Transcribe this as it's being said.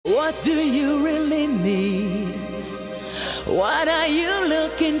What do you really need? What are you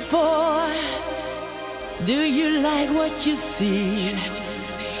looking for? Do you like what you see?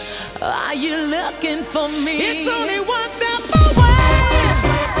 Are you looking for me? It's only one step away.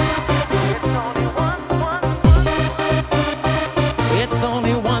 It's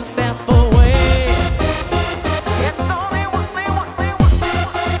only one step away.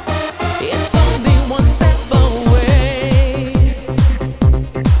 It's only one step away.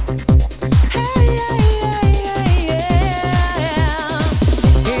 Hey, yeah.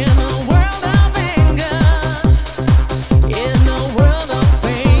 In a world of anger, in a world of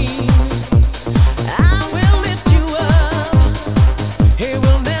pain, I will lift you up. It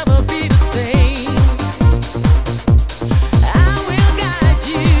will never be the same. I will guide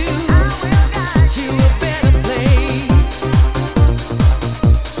you to a better place.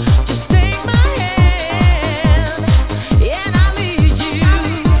 Just take my hand and I'll lead you.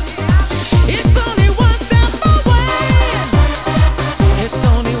 It's only one step away. It's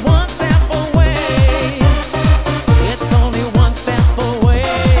only one step away. It's only one step away.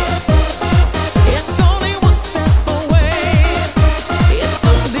 It's only one step away. It's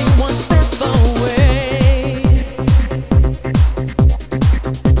only one step away.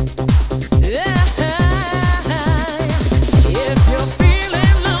 If you're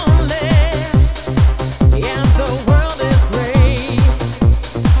feeling lonely and the world is gray,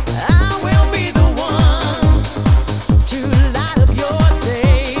 I will be the one to light up your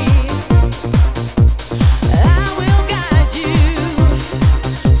day. I will guide you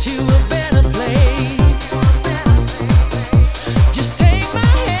to a better place. Just take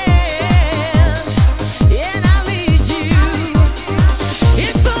my hand and I'll lead you.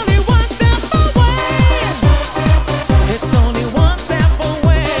 It's only one step away. It's only one step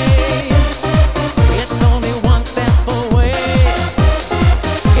away. It's only one step away.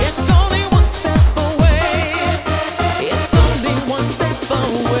 It's only one step away. It's only one step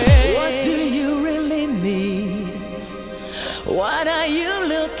away. What do you really need? What are you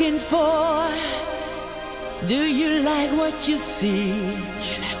looking for? Do you like what you see?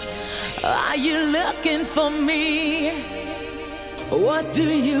 Are you looking for me? What do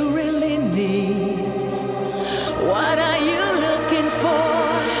you really need? What are you looking for?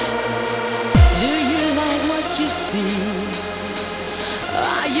 Do you like what you see?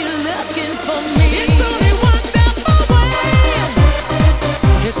 Are you looking for me? It's only one step away.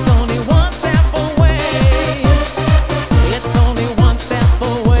 It's only one step away. It's only one step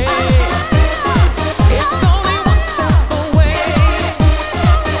away. It's only one step away.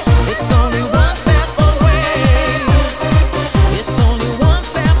 It's only one step away. It's only one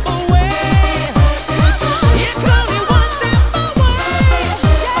step away. It's only one step away.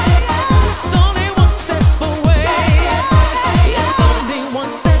 It's only one step away. It's only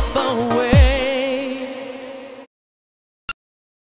one step away.